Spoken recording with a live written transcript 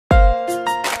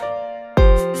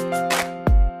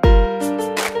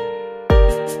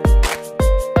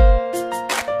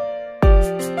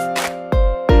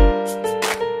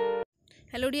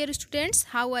dear students,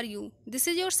 how are you? This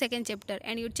is your second chapter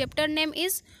and your chapter name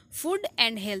is food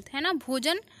and health, है ना।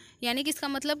 भोजन यानी कि इसका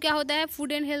मतलब क्या होता है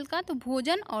फूड एंड हेल्थ का, तो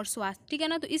भोजन और स्वास्थ्य, ठीक है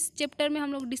ना। तो इस चैप्टर में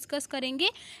हम लोग डिस्कस करेंगे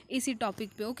इसी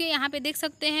टॉपिक पे। ओके, यहाँ पे देख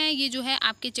सकते हैं ये जो है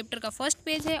आपके चैप्टर का फर्स्ट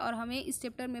पेज है और हमें इस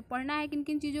चैप्टर में पढ़ना है किन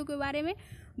किन चीज़ों के बारे में,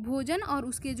 भोजन और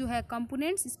उसके जो है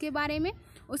कंपोनेंट्स इसके बारे में।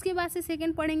 उसके बाद से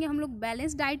सेकंड पढ़ेंगे हम लोग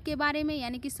बैलेंस डाइट के बारे में,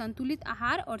 यानी कि संतुलित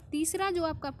आहार। और तीसरा जो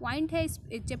आपका पॉइंट है इस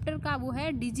चैप्टर का वो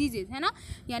है डिजीजेज, है ना,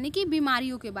 यानी कि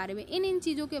बीमारियों के बारे में। इन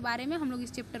चीज़ों के बारे में हम लोग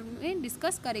इस चैप्टर में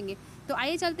डिस्कस करेंगे। तो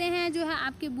आइए चलते हैं जो है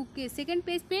आपके बुक के सेकेंड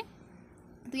पेज पे।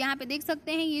 तो यहाँ पे देख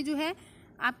सकते हैं ये जो है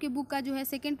आपके बुक का जो है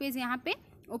सेकेंड पेज यहाँ पे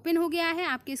ओपन हो गया है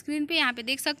आपके स्क्रीन पे, यहाँ पे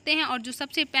देख सकते हैं। और जो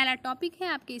सबसे पहला टॉपिक है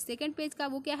आपके सेकंड पेज का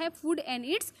वो क्या है, food and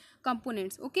it's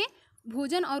components. Okay,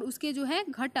 भोजन और उसके जो है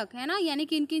घटक, है ना, यानी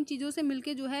कि किन चीज़ों से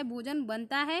मिलके जो है भोजन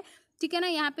बनता है, ठीक है ना।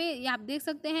 यहाँ पे आप देख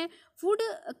सकते हैं food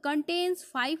contains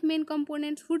 5 main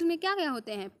components. Food में क्या क्या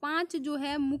होते हैं, 5 जो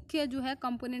है मुख्य जो है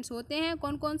कंपोनेंट्स होते हैं।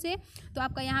 कौन कौन से, तो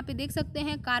आपका यहाँ पे देख सकते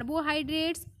हैं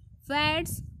carbohydrates,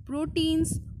 fats,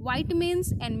 proteins,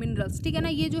 vitamins and minerals, ठीक है ना।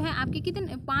 ये जो है आपके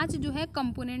कितने 5 जो है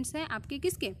कंपोनेंट्स हैं आपके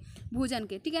किसके, भोजन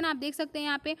के, ठीक है ना। आप देख सकते हैं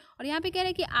यहाँ पे। और यहाँ पे कह रहे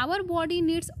हैं कि our body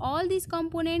needs all this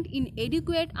component in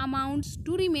adequate amounts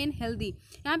to remain healthy.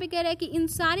 यहाँ पे कह रहे हैं कि इन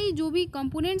सारी जो भी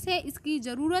कंपोनेंट्स है इसकी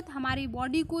ज़रूरत हमारी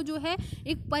बॉडी को जो है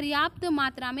एक पर्याप्त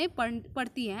मात्रा में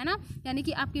पड़ती है ना। यानी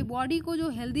कि आपकी बॉडी को जो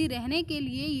हेल्दी रहने के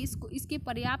लिए इसके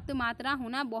पर्याप्त मात्रा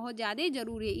होना बहुत ज़्यादा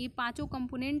ज़रूरी है। ये 5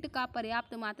 कंपोनेंट का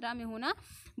पर्याप्त मात्रा में होना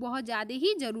बहुत ज़्यादा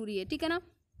ही ज़रूरी है, ठीक है ना।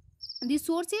 The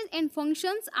sources and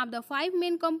functions of the 5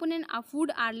 main component of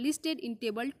food are listed in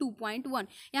table 2.1।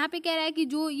 यहाँ पे कह रहा है कि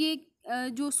जो ये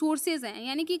जो सोर्सेज हैं,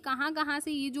 यानी कि कहाँ कहाँ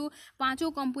से ये जो 5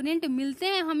 कंपोनेंट मिलते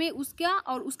हैं हमें, उसका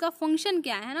और उसका फंक्शन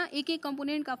क्या है ना, एक एक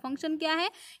कंपोनेंट का फंक्शन क्या है,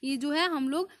 ये जो है हम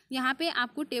लोग यहाँ पे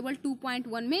आपको टेबल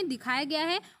 2.1 में दिखाया गया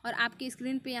है और आपके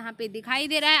स्क्रीन पे यहाँ पे दिखाई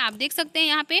दे रहा है, आप देख सकते हैं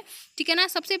यहाँ पे, ठीक है ना।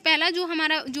 सबसे पहला जो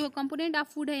हमारा जो कंपोनेंट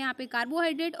ऑफ फूड है यहाँ पे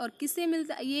कार्बोहाइड्रेट, और किससे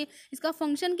मिलता है ये, इसका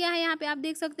फंक्शन क्या है यहाँ पे आप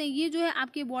देख सकते हैं। ये जो है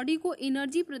आपके बॉडी को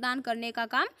एनर्जी प्रदान करने का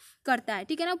काम करता है,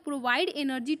 ठीक है ना, provide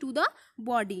energy to the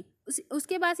body.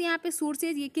 उसके बाद यहाँ पे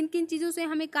सोर्सेज, ये किन किन चीज़ों से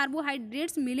हमें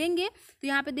कार्बोहाइड्रेट्स मिलेंगे, तो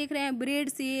यहाँ पे देख रहे हैं ब्रेड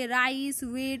से, राइस,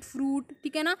 व्हीट, फ्रूट,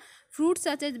 ठीक है ना, fruit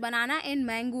such as banana and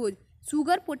mangoes,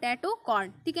 sugar, potato,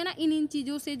 corn, ठीक है ना। इन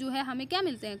चीज़ों से जो है हमें क्या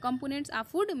मिलते हैं, कंपोनेंट्स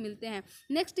ऑफ फूड मिलते हैं।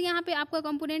 नेक्स्ट यहाँ पे आपका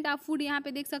कंपोनेंट ऑफ फूड यहाँ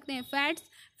पे देख सकते हैं फैट्स।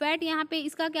 फैट यहाँ पे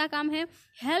इसका क्या काम है,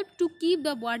 help to keep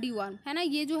the body warm, है ना।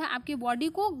 ये जो है आपके बॉडी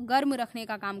को गर्म रखने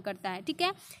का काम करता है, ठीक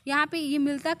है। यहाँ पे ये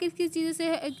मिलता किस किस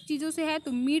चीज़ों से है,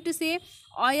 तो मीट से,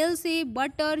 ऑयल से,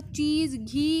 बटर, चीज़,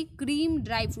 घी, क्रीम,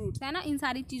 ड्राई फ्रूट्स, है ना। इन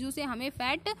सारी चीज़ों से हमें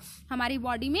फैट हमारी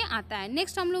बॉडी में आता है।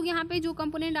 नेक्स्ट हम लोग यहाँ पे जो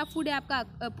कंपोनेंट ऑफ फूड है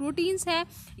आपका प्रोटीन्स है,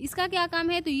 इसका क्या काम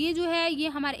है, तो ये जो है ये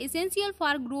हमारे essential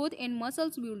for growth and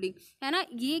muscles building, है ना।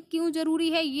 ये क्यों जरूरी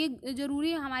है, ये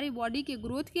जरूरी है हमारी बॉडी के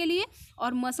ग्रोथ के लिए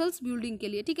और मसल्स बिल्डिंग के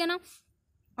लिए, ठीक है ना।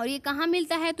 और ये कहाँ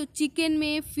मिलता है, तो चिकन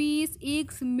में, फिश,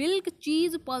 एग्स, मिल्क,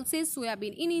 चीज़, पल्सेस,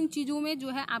 सोयाबीन, इन चीज़ों में जो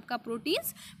है आपका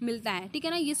प्रोटीन्स मिलता है, ठीक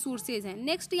है ना। ये सोर्सेज हैं।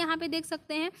 नेक्स्ट यहाँ पे देख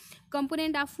सकते हैं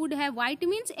कंपोनेंट ऑफ फूड है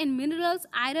vitamins and minerals,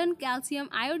 iron, calcium,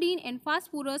 iodine and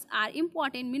phosphorus are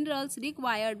important minerals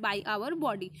required by our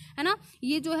body, है ना।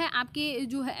 ये जो है आपके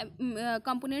जो है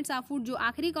कंपोनेंट्स ऑफ फूड, जो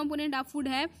आखिरी कंपोनेंट ऑफ फूड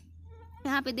है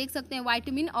यहाँ पे देख सकते हैं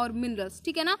वाइटामिन और मिनरल्स,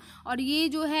 ठीक है ना। और ये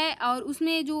जो है और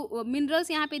उसमें जो मिनरल्स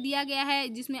यहाँ पे दिया गया है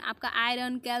जिसमें आपका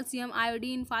आयरन, कैल्शियम,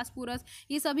 आयोडीन, फास्फोरस,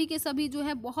 ये सभी के सभी जो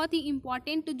है बहुत ही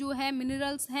इंपॉर्टेंट जो है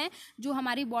मिनरल्स हैं, जो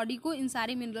हमारी बॉडी को इन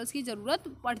सारे मिनरल्स की ज़रूरत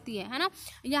पड़ती है ना।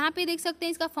 यहाँ पे देख सकते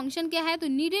हैं इसका फंक्शन क्या है, तो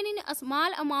needed in a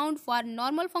small amount for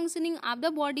normal functioning of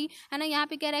the body, है ना। यहाँ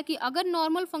पे कह रहा है कि अगर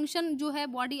नॉर्मल फंक्शन जो है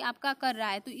बॉडी आपका कर रहा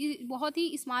है तो ये बहुत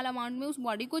ही स्मॉल अमाउंट में उस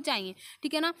बॉडी को चाहिए,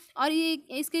 ठीक है ना। और ये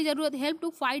इसकी ज़रूरत to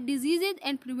fight diseases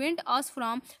and prevent us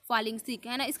from falling सिक,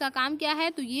 है ना। इसका काम क्या है,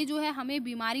 तो ये जो है हमें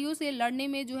बीमारियों से लड़ने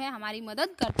में जो है हमारी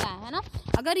मदद करता है ना।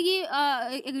 अगर ये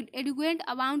एडिक्वेट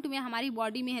अमाउंट में हमारी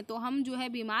बॉडी में है तो हम जो है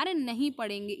बीमार नहीं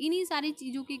पड़ेंगे। इन्हीं सारी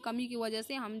चीज़ों की कमी की वजह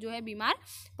से हम जो है बीमार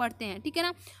पड़ते हैं, ठीक है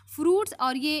ना। फ्रूट्स,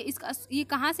 और ये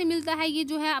कहाँ से मिलता है, ये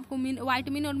जो है आपको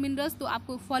वाइटामिन और मिनरल्स, तो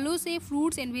आपको फलों से,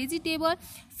 fruits and vegetable,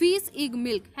 fish, egg,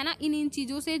 milk, है ना। इन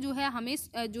चीज़ों से जो है हमें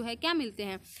जो है क्या मिलते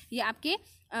हैं, ये आपके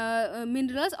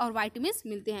मिनरल्स और वाइटामिन्स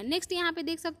मिलते हैं। नेक्स्ट यहाँ पे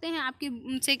देख सकते हैं आपके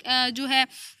जो है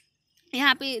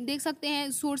यहाँ पे देख सकते हैं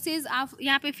सोर्सेज ऑफ,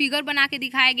 यहाँ पे फिगर बना के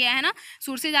दिखाया गया है ना,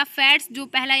 सोर्सेज ऑफ फैट्स। जो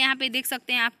पहला यहाँ पे देख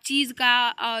सकते हैं आप चीज़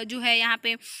का जो है यहाँ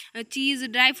पे चीज़,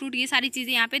 ड्राई फ्रूट, ये सारी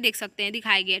चीज़ें यहाँ पे देख सकते हैं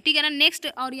दिखाया गया, ठीक है ना। नेक्स्ट,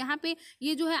 और यहाँ पे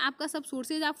ये जो है आपका सब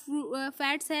सोर्सेज ऑफ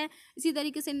फैट्स है। इसी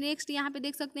तरीके से नेक्स्ट यहाँ पे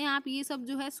देख सकते हैं आप ये सब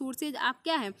जो है सोर्सेज आप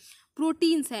क्या है,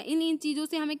 प्रोटीन्स है। इन चीज़ों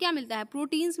से हमें क्या मिलता है,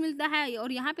 प्रोटीन्स मिलता है।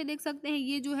 और यहाँ पे देख सकते हैं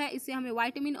ये जो है इससे हमें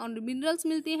विटामिन और मिनरल्स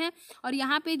मिलते हैं। और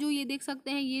यहाँ पे जो ये देख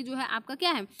सकते हैं ये जो है आपका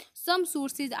क्या है, सम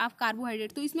सोर्सेज ऑफ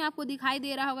कार्बोहाइड्रेट। तो इसमें आपको दिखाई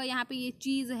दे रहा होगा यहाँ पे ये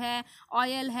चीज़ है,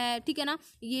 ऑयल है, ठीक है ना,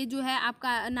 ये जो है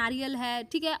आपका नारियल है,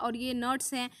 ठीक है, और ये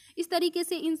नट्स हैं। इस तरीके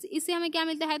से इससे हमें क्या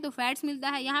मिलता है, तो फैट्स मिलता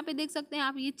है। यहाँ पे देख सकते हैं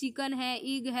आप, ये चिकन है,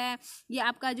 एग है, ये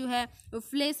आपका जो है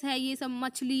फ्लेश है, ये सब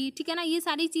मछली, ठीक है ना, ये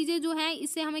सारी चीज़ें जो हैं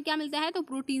इससे हमें क्या मिलता है, तो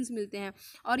प्रोटीन्स मिलते हैं।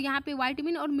 और यहाँ पे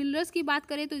विटामिन और मिनरल्स की बात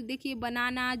करें तो देखिए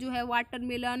बनाना जो है,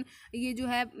 वाटरमेलन, ये जो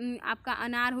है आपका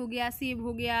अनार हो गया, सेब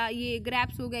हो गया, ये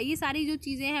ग्रेप्स हो गया, ये सारी जो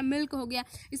चीज़ें हैं, मिल्क हो गया,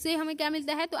 इससे हमें क्या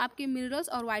मिलता है, तो आपके मिनरल्स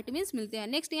और विटामिन्स मिलते हैं।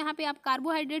 नेक्स्ट यहाँ पे आप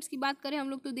कार्बोहाइड्रेट्स की बात करें हम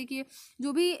लोग तो देखिए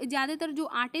जो भी ज़्यादातर जो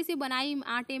आटे से बनाई,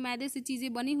 आटे मैदे से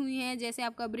चीज़ें बनी हुई हैं, जैसे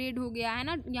आपका ब्रेड हो गया है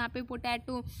ना, यहाँ पे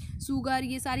पोटैटो, शुगर,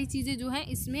 ये सारी चीज़ें जो है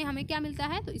इसमें हमें क्या मिलता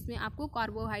है, तो इसमें आपको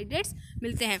कार्बोहाइड्रेट्स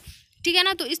मिलते हैं, ठीक है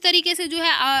ना। तो इस तरीके से जो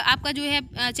है आपका जो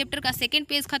है चैप्टर का सेकंड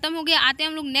पेज खत्म हो गया। आते हैं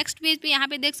हम लोग नेक्स्ट पेज पे, यहाँ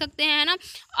पे देख सकते हैं है ना।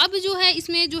 अब जो है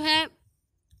इसमें जो है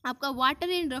आपका वाटर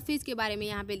एंड रफेज के बारे में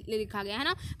यहाँ पे लिखा गया है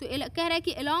ना। तो कह रहा है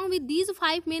कि along with these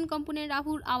 5 main component of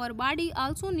food our body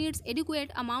also needs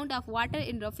adequate amount of water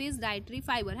and roughage dietary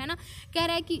fibre, है ना। कह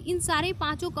रहा है कि इन सारे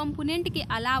 5 कंपोनेंट के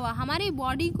अलावा हमारे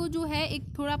बॉडी को जो है एक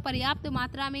थोड़ा पर्याप्त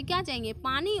मात्रा में क्या चाहिए,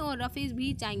 पानी और रफेज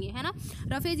भी चाहिए, है ना।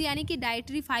 रफेज यानी कि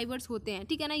डाइटरी फाइबर्स होते हैं,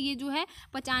 ठीक है ना, ये जो है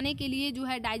पचाने के लिए, जो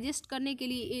है डाइजेस्ट करने के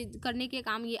लिए, करने के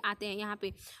काम ये आते हैं यहाँ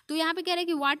पे। तो यहाँ पे कह रहा है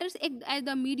कि waters as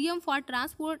the medium for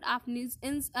transport of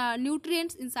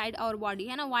nutrients inside our body,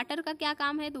 है ना। वाटर का क्या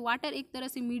काम है, तो वाटर एक तरह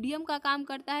से मीडियम का काम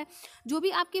करता है। जो भी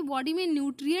आपके बॉडी में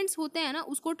न्यूट्रिएंट्स होते हैं ना,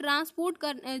 उसको ट्रांसपोर्ट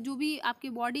कर, जो भी आपके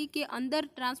बॉडी के अंदर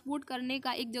ट्रांसपोर्ट करने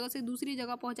का, एक जगह से दूसरी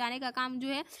जगह पहुंचाने का काम जो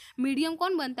है मीडियम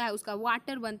कौन बनता है, उसका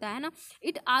वाटर बनता है ना।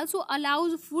 It also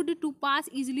allows food to pass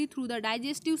easily through the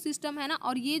digestive system, है ना।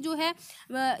 और ये जो है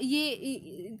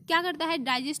ये क्या करता है,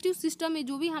 डाइजेस्टिव सिस्टम में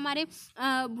जो भी हमारे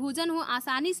भोजन हो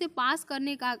आसानी से पास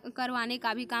करवाने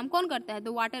का भी काम कौन करता है,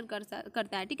 तो वाटर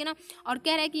करता है, ठीक है ना। और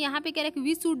कह रहा है कि यहाँ पे कह रहा है कि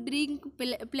we should drink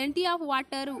plenty of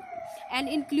water and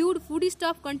include food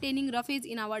stuff containing roughage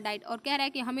in our diet. और कह रहा है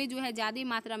कि हमें जो है ज़्यादा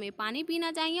मात्रा में पानी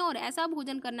पीना चाहिए और ऐसा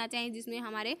भोजन करना चाहिए जिसमें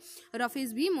हमारे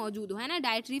रफेज भी मौजूद हो, है ना,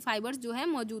 डाइटरी फाइबर्स जो है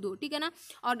मौजूद हो, ठीक है ना।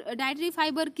 और डाइटरी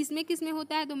फाइबर किस में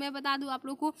होता है, तो मैं बता दूं आप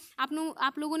लोग को,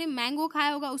 आप लोगों ने मैंगो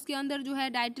खाया होगा, उसके अंदर जो है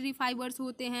डाइटरी फाइबर्स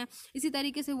होते हैं। इसी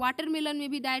तरीके से वाटरमेलन में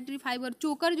भी डाइटरी फाइबर,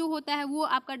 चोकर जो होता है वो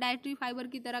आपका डाइटरी फाइबर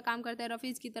की तरह काम करता है,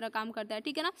 रफेज की तरह काम करता है,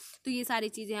 ठीक है ना। तो ये सारी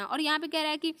चीज़ें हैं। और यहाँ पे कह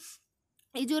रहा है कि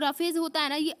ये जो रफेज होता है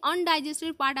ना, ये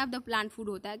undigested part of the plant food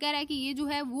होता है। कह रहा है कि ये जो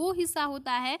है वो हिस्सा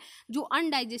होता है जो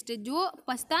अनडाइजेस्टेड, जो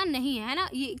पचता नहीं है ना।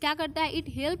 ये क्या करता है, it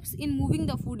helps in moving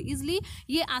the food easily,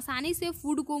 ये आसानी से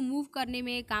फूड को मूव करने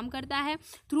में काम करता है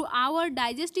through our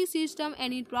digestive system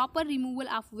and in proper removal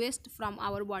of waste from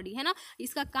our body, है ना।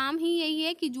 इसका काम ही यही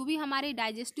है कि जो भी हमारे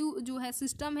डाइजेस्टिव जो है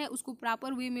सिस्टम है उसको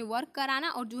प्रॉपर वे में वर्क कराना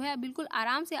और जो है बिल्कुल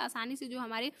आराम से, आसानी से जो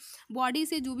हमारे बॉडी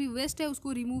से जो भी वेस्ट है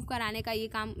उसको रिमूव कराने का ये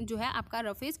काम जो है आपका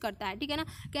रफेज करता है, ठीक है ना।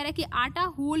 कह रहा है कि आटा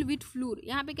होल विथ फ्लोर,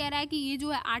 यहाँ पे कह रहा है कि ये जो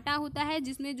है आटा होता है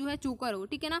जिसमें जो है चोकर हो,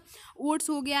 ठीक है ना। ओट्स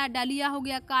हो गया, दलिया हो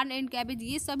गया, कॉर्न एंड कैबेज,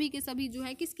 ये सभी के सभी जो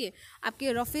है किसके,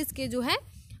 आपके रफेज के जो है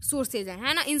सोर्सेज हैं,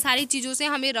 है ना। इन सारी चीज़ों से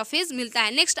हमें रफेज मिलता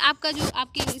है। नेक्स्ट आपका जो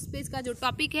आपके इस पेज का जो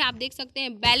टॉपिक है आप देख सकते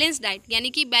हैं बैलेंस डाइट, यानी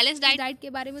कि बैलेंस डाइट के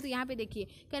बारे में। तो यहाँ पे देखिए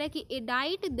कह रहा है कि ए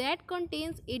diet that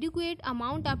contains adequate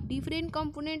amount of different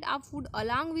component of food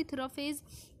along with roughage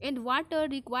and water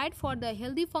required for the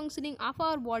healthy functioning of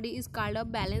our body is called a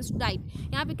balanced diet.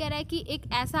 यहाँ पे कह रहा है कि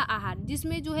एक ऐसा आहार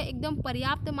जिसमें जो है एकदम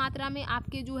पर्याप्त मात्रा में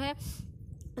आपके जो है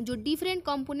जो डिफरेंट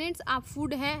कंपोनेंट्स ऑफ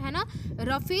फूड है ना,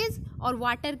 रफेज और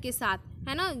वाटर के साथ,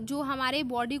 है ना, जो हमारे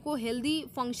बॉडी को हेल्दी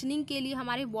फंक्शनिंग के लिए,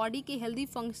 हमारे बॉडी के हेल्दी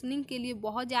फंक्शनिंग के लिए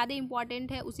बहुत ज़्यादा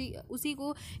इंपॉर्टेंट है। उसी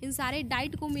को, इन सारे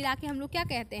डाइट को मिला के हम लोग क्या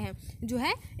कहते हैं, जो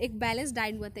है एक बैलेंस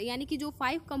डाइट बनता है। यानी कि जो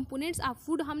 5 कंपोनेंट्स ऑफ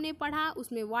फूड हमने पढ़ा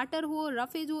उसमें वाटर हो,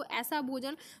 रफेज हो, ऐसा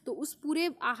भोजन, तो उस पूरे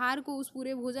आहार को, उस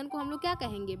पूरे भोजन को हम लोग क्या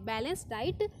कहेंगे, बैलेंस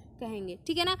डाइट कहेंगे,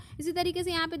 ठीक है ना। इसी तरीके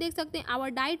से यहाँ पे देख सकते हैं our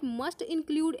diet must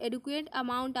include adequate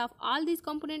amount of all this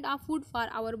component of food for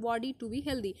our body to be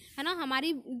healthy, है ना।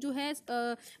 हमारी जो है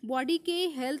बॉडी के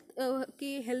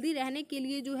हेल्दी रहने के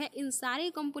लिए जो है इन सारे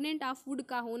कंपोनेंट ऑफ फूड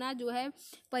का होना जो है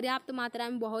पर्याप्त मात्रा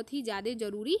में बहुत ही ज़्यादा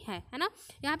जरूरी है ना।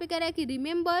 यहाँ पे कह रहा है कि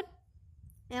रिमेंबर,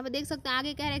 यहाँ पे देख सकते हैं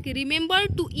आगे कह रहा है कि remember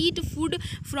to eat food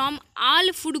from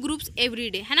all food groups every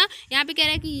day, है ना। यहाँ पे कह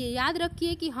रहा है कि ये याद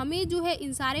रखिए कि हमें जो है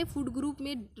इन सारे फूड ग्रुप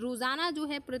में रोज़ाना जो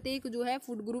है प्रत्येक जो है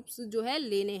फूड ग्रुप्स जो है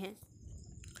लेने हैं।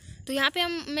 तो यहाँ पे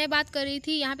मैं बात कर रही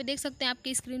थी, यहाँ पे देख सकते हैं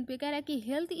आपके स्क्रीन पे कह रहा है कि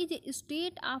health is a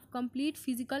state of complete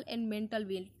physical and mental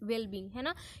wellbeing, है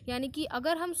ना। यानी कि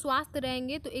अगर हम स्वस्थ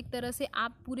रहेंगे तो एक तरह से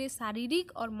आप पूरे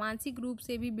शारीरिक और मानसिक रूप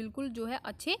से भी बिल्कुल जो है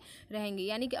अच्छे रहेंगे।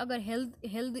 यानी कि अगर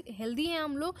हेल्दी हैं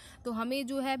हम लोग तो हमें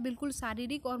जो है बिल्कुल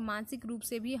शारीरिक और मानसिक रूप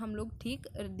से भी हम लोग ठीक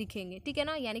दिखेंगे, ठीक है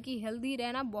ना। यानी कि हेल्दी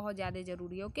रहना बहुत ज़्यादा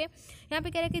जरूरी है। ओके, यहाँ पे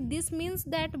कह रहा है कि this means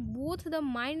that both the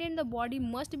mind and the body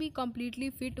must be completely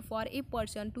fit for a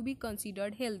person to be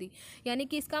considered healthy. यानी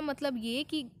कि इसका मतलब ये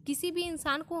कि किसी भी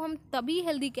इंसान को हम तभी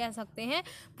हेल्दी कह सकते हैं,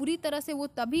 पूरी तरह से वो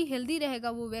तभी हेल्दी रहेगा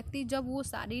वो व्यक्ति जब वो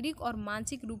शारीरिक और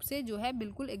मानसिक रूप से जो है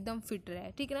बिल्कुल एकदम फिट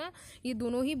रहे, ठीक है ना। ये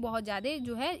दोनों ही बहुत ज़्यादा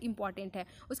जो है इंपॉर्टेंट है।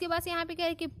 उसके बाद यहाँ पे क्या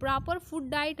है कि proper food,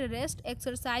 diet, rest,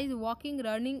 exercise, walking,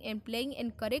 running and playing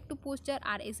and correct posture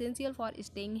are essential for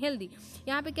staying healthy.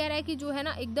 यहाँ पे कह रहा है कि जो है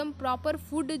ना एकदम प्रॉपर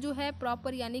फूड जो है,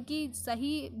 प्रॉपर यानी कि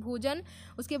सही भोजन,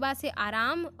 उसके बाद से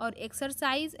आराम और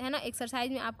एक्सरसाइज, है ना।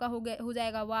 एक्सरसाइज में आपका हो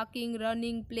जाएगा वॉकिंग,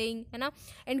 रनिंग, प्लेइंग, है ना,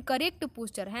 एंड करेक्ट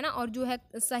पोस्चर, है ना। और जो है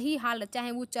सही हालत,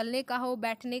 चाहे वो चलने का हो,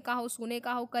 बैठने का हो, सोने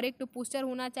का हो, करेक्ट पोस्चर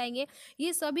होना चाहिए।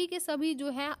 ये सभी के सभी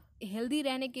जो है हेल्दी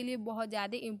रहने के लिए बहुत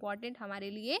ज़्यादा इंपॉर्टेंट हमारे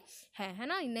लिए है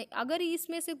ना। अगर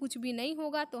इसमें से कुछ भी नहीं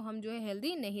होगा तो हम जो है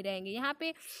हेल्दी नहीं रहेंगे। यहाँ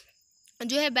पे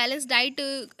जो है बैलेंस डाइट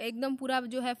एकदम पूरा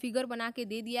जो है फिगर बना के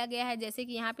दे दिया गया है। जैसे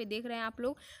कि यहाँ पे देख रहे हैं आप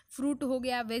लोग, फ्रूट हो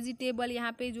गया, वेजिटेबल,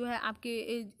 यहाँ पे जो है आपके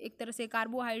एक तरह से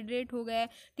कार्बोहाइड्रेट हो गए,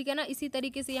 ठीक है ना। इसी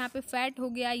तरीके से यहाँ पे फैट हो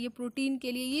गया, ये प्रोटीन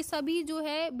के लिए, ये सभी जो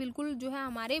है बिल्कुल जो है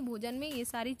हमारे भोजन में ये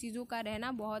सारी चीज़ों का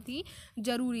रहना बहुत ही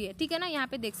ज़रूरी है, ठीक है ना। यहाँ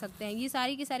पे देख सकते हैं ये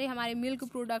सारी के सारे हमारे मिल्क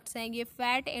प्रोडक्ट्स हैं, ये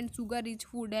fat and sugar rich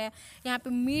food है। यहाँ पे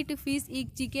मीट, फिश,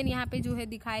 एग, चिकन यहाँ पे जो है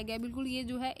दिखाया गया, बिल्कुल ये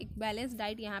जो है एक बैलेंस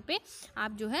डाइट यहाँ पे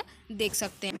आप जो है देख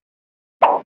सकते हैं।